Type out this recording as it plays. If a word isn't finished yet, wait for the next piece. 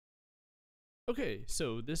Okay,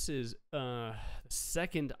 so this is the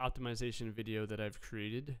second optimization video that I've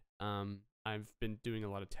created. I've been doing a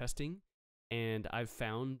lot of testing, and I've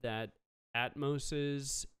found that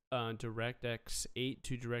Atom0s DirectX 8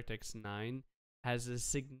 to DirectX 9 has a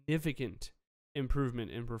significant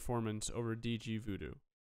improvement in performance over DG Voodoo.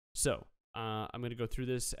 So I'm going to go through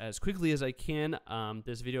this as quickly as I can.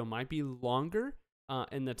 This video might be longer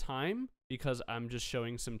in the time because I'm just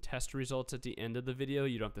showing some test results at the end of the video.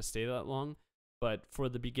 You don't have to stay that long. But for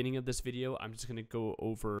the beginning of this video, I'm just going to go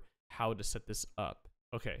over how to set this up.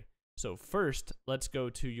 Okay, so first, let's go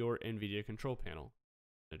to your NVIDIA control panel.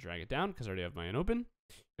 I'm going to drag it down because I already have mine open.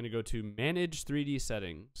 I'm going to go to Manage 3D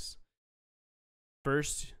Settings.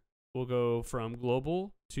 First, we'll go from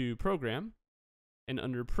Global to Program. And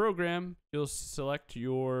under Program, you'll select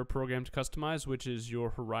your program to customize, which is your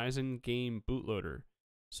Horizon Game Bootloader.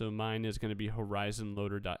 So mine is going to be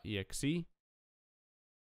horizonloader.exe.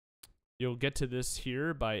 You'll get to this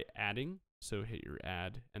here by adding. So hit your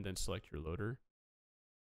add and then select your loader.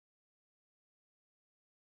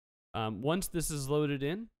 Once this is loaded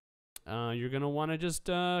in, you're going to want to just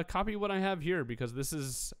copy what I have here, because this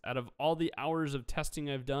is, out of all the hours of testing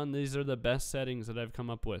I've done, these are the best settings that I've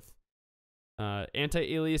come up with.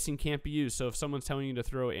 Anti-aliasing can't be used. So if someone's telling you to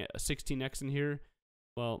throw a 16x in here,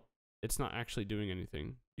 well, it's not actually doing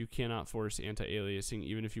anything. You cannot force anti-aliasing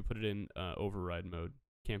even if you put it in override mode.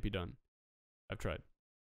 Can't be done. I've tried.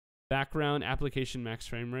 Background application max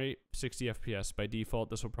frame rate 60 FPS. By default,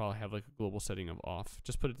 this will probably have like a global setting of off.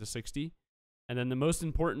 Just put it to 60. And then the most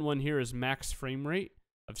important one here is max frame rate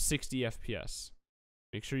of 60 FPS.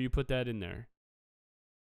 Make sure you put that in there.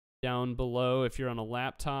 Down below, if you're on a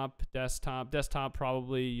laptop, desktop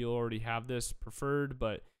probably you'll already have this preferred,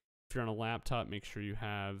 but if you're on a laptop, make sure you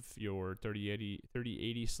have your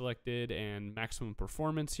 3080 selected and maximum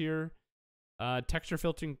performance here. Texture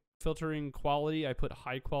filtering quality, I put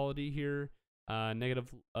high quality here.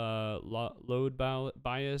 Negative load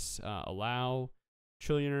bias, allow.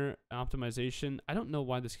 Trillionaire optimization. I don't know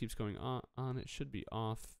why this keeps going on. It should be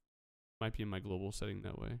off. Might be in my global setting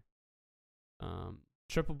that way.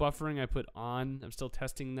 Triple buffering I put on. I'm still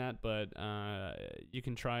testing that, but you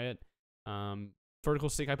can try it. Vertical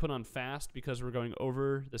sync I put on fast because we're going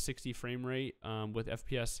over the 60 frame rate with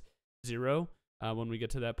FPS 0 when we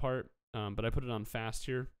get to that part. But I put it on fast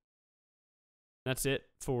here. That's it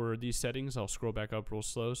for these settings. I'll scroll back up real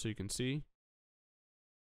slow so you can see.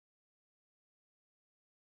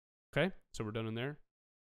 Okay, so we're done in there.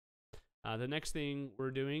 The next thing we're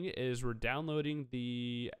doing is we're downloading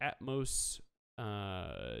the Atom0s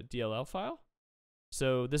DLL file.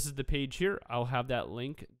 So this is the page here. I'll have that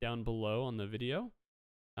link down below on the video.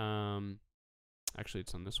 Actually,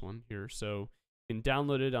 it's on this one here. So you can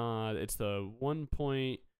download it on, it's the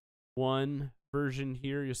 1.1 version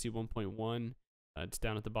here. You'll see 1.1. It's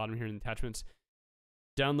down at the bottom here in the attachments.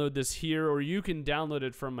 Download this here, or you can download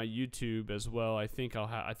it from my YouTube as well. I think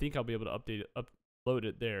I'll be able to upload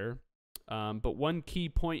it there. But one key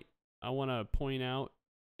point I want to point out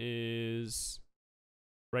is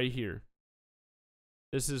right here.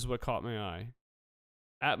 This is what caught my eye.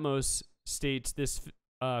 Atom0s states this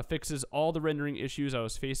fixes all the rendering issues I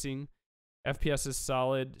was facing. FPS is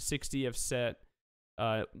solid, 60 F set.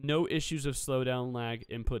 No issues of slowdown, lag,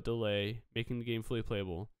 input delay, making the game fully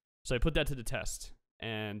playable. So I put that to the test.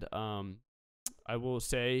 And I will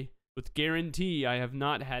say, with guarantee, I have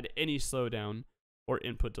not had any slowdown or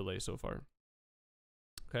input delay so far.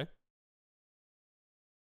 Okay.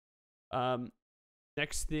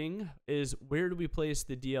 Next thing is, where do we place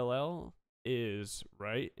the DLL? Is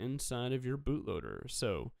right inside of your bootloader.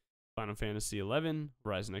 So Final Fantasy 11,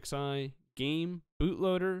 Horizon XI, game,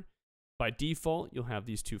 bootloader. By default, you'll have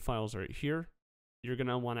these two files right here. You're going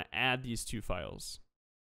to want to add these two files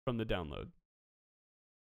from the download.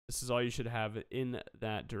 This is all you should have in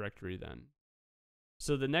that directory then.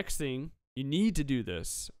 So the next thing, you need to do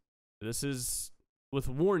this. This is with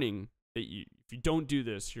warning that if you don't do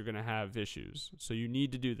this, you're going to have issues. So you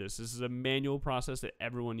need to do this. This is a manual process that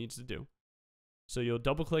everyone needs to do. So you'll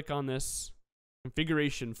double click on this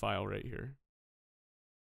configuration file right here.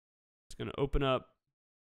 It's going to open up.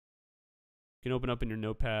 You can open up in your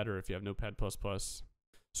Notepad, or if you have Notepad++.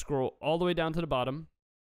 Scroll all the way down to the bottom.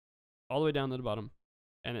 All the way down to the bottom.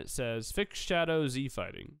 And it says Fix Shadow Z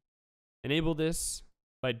Fighting. Enable this.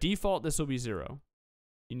 By default, this will be 0.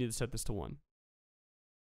 You need to set this to 1.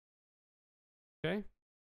 Okay,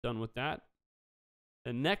 done with that.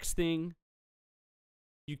 The next thing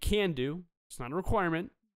you can do, it's not a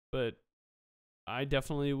requirement, but I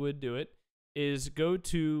definitely would do it, is go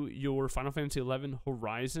to your Final Fantasy 11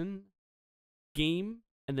 Horizon game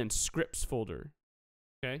and then scripts folder.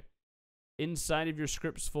 Okay, inside of your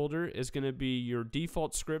scripts folder is going to be your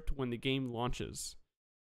default script when the game launches.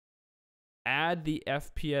 Add the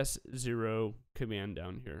FPS0 command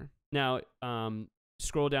down here. Now,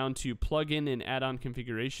 scroll down to plugin and add-on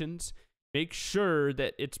configurations. Make sure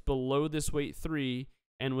that it's below this weight 3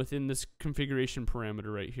 and within this configuration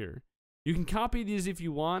parameter right here. You can copy these if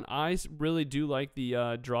you want. I really do like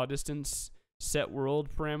the draw distance set world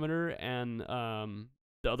parameter and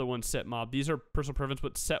the other one set mob. These are personal preference,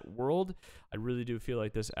 but set world, I really do feel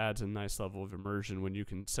like this adds a nice level of immersion when you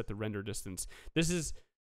can set the render distance. This is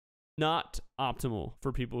not optimal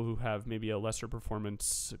for people who have maybe a lesser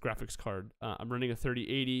performance graphics card. I'm running a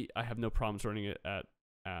 3080. I have no problems running it at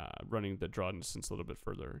running the draw distance a little bit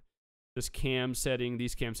further. These cam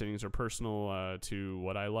settings are personal to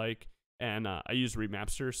what I like, and I use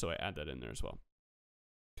Remapster, so I add that in there as well.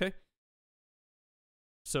 Okay.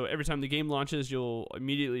 So every time the game launches, you'll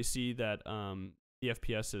immediately see that the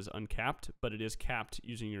FPS is uncapped, but it is capped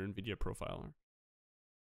using your Nvidia profiler.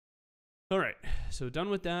 All right, so done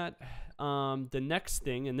with that. The next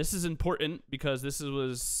thing, and this is important because this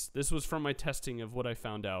was from my testing of what I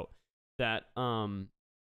found out, that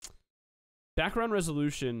background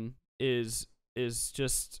resolution is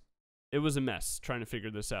just, it was a mess trying to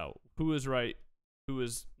figure this out. Who was right, who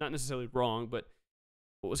was not necessarily wrong, but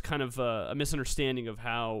what was kind of a misunderstanding of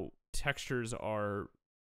how textures are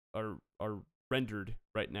rendered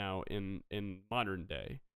right now in modern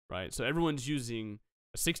day, right? So everyone's using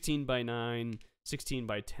a 16:9,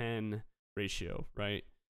 16:10 ratio, right?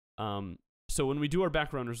 So when we do our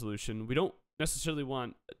background resolution, we don't necessarily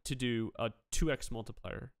want to do a 2x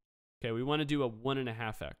multiplier. Okay, we want to do a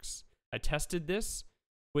 1.5x. I tested this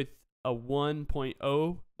with a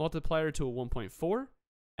 1.0 multiplier to a 1.4,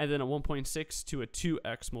 and then a 1.6 to a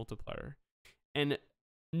 2x multiplier. And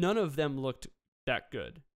none of them looked that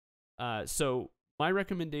good. So my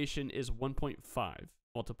recommendation is 1.5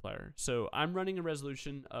 multiplier. So I'm running a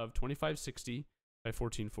resolution of 2560 by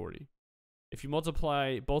 1440. If you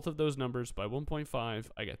multiply both of those numbers by 1.5,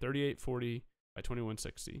 I get 3840 by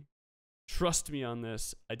 2160. Trust me on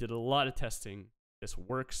this. I did a lot of testing. This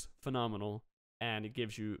works phenomenal, and it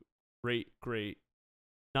gives you great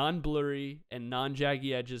non-blurry and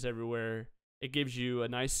non-jaggy edges everywhere. It gives you a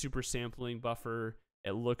nice super sampling buffer.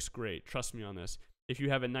 It looks great. Trust me on this. If you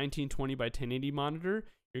have a 1920 by 1080 monitor,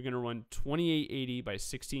 you're going to run 2880 by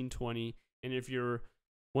 1620. And if you're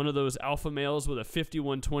one of those alpha males with a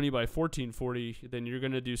 5120 by 1440, then you're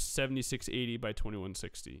going to do 7680 by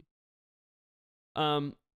 2160.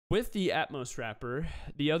 With the Atom0s wrapper,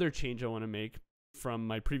 the other change I want to make from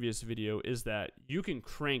my previous video is that you can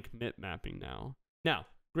crank mip mapping now. Now,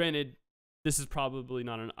 granted, this is probably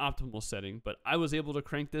not an optimal setting, but I was able to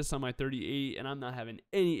crank this on my 3080 and I'm not having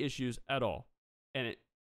any issues at all. And it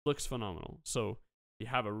looks phenomenal. So if you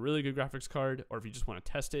have a really good graphics card, or if you just want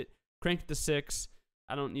to test it, crank it to 6.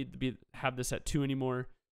 I don't need to have this at 2 anymore.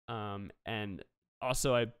 And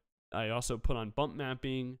also I also put on bump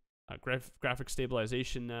mapping, graphic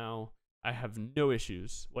stabilization now. I have no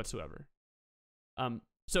issues whatsoever.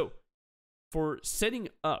 So for setting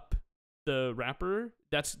up the wrapper,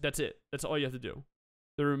 that's it. That's all you have to do.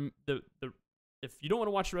 If you don't want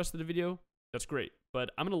to watch the rest of the video, that's great.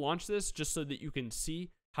 But I'm going to launch this just so that you can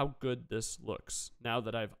see how good this looks now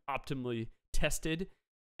that I've optimally tested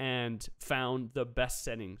and found the best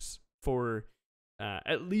settings for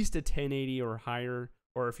at least a 1080 or higher,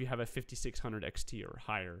 or if you have a 5600 XT or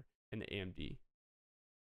higher in the AMD.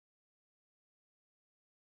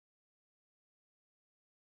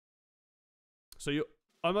 So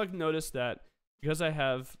I'm going to notice that because I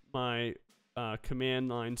have my command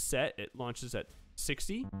line set, it launches at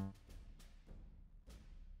 60.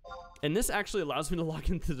 And this actually allows me to log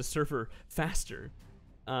into the server faster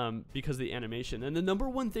because of the animation. And the number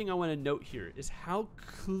one thing I want to note here is how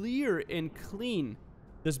clear and clean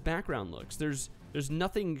this background looks. There's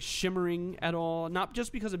nothing shimmering at all, not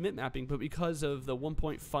just because of mip mapping, but because of the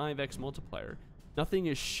 1.5x multiplier. Nothing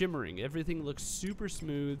is shimmering. Everything looks super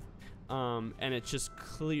smooth, and it's just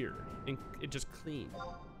clear and it's just clean.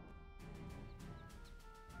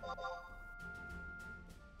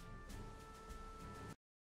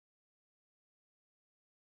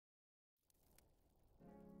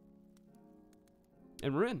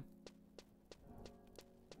 And we're in.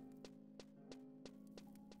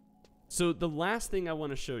 So the last thing I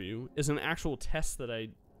want to show you is an actual test that I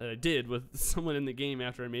did with someone in the game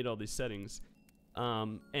after I made all these settings.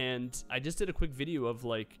 And I just did a quick video of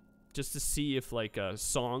just to see if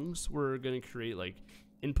songs were going to create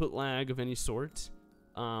input lag of any sort.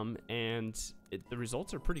 And the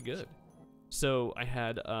results are pretty good. So I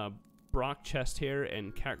had Brock Chest Hair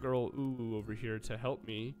and Catgirl Ooh over here to help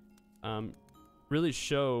me. really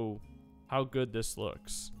show how good this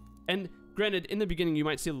looks. And granted, in the beginning, you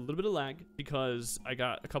might see a little bit of lag because I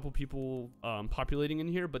got a couple people populating in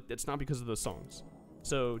here, but it's not because of the songs.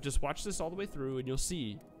 So just watch this all the way through and you'll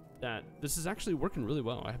see that this is actually working really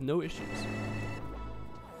well. I have no issues.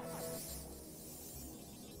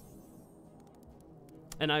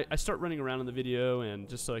 And I start running around in the video and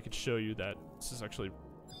just so I could show you that this is actually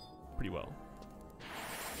pretty well.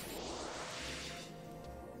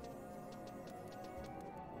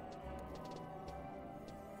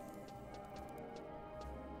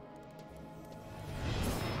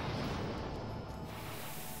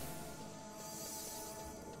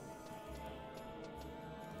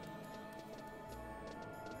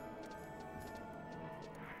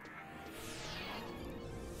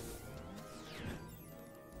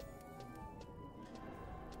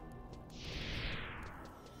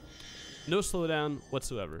 No slowdown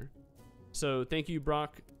whatsoever. So thank you,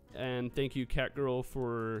 Brock, and thank you, Catgirl,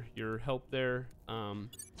 for your help there.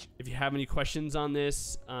 If you have any questions on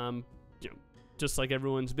this, just like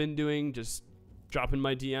everyone's been doing, just drop in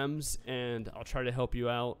my DMs and I'll try to help you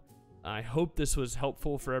out. I hope this was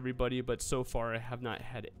helpful for everybody, but so far I have not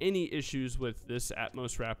had any issues with this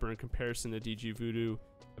Atom0s wrapper in comparison to DG Voodoo.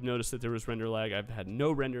 I've noticed that there was render lag. I've had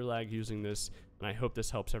no render lag using this, and I hope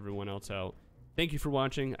this helps everyone else out. Thank you for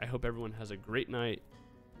watching. I hope everyone has a great night.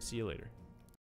 See you later.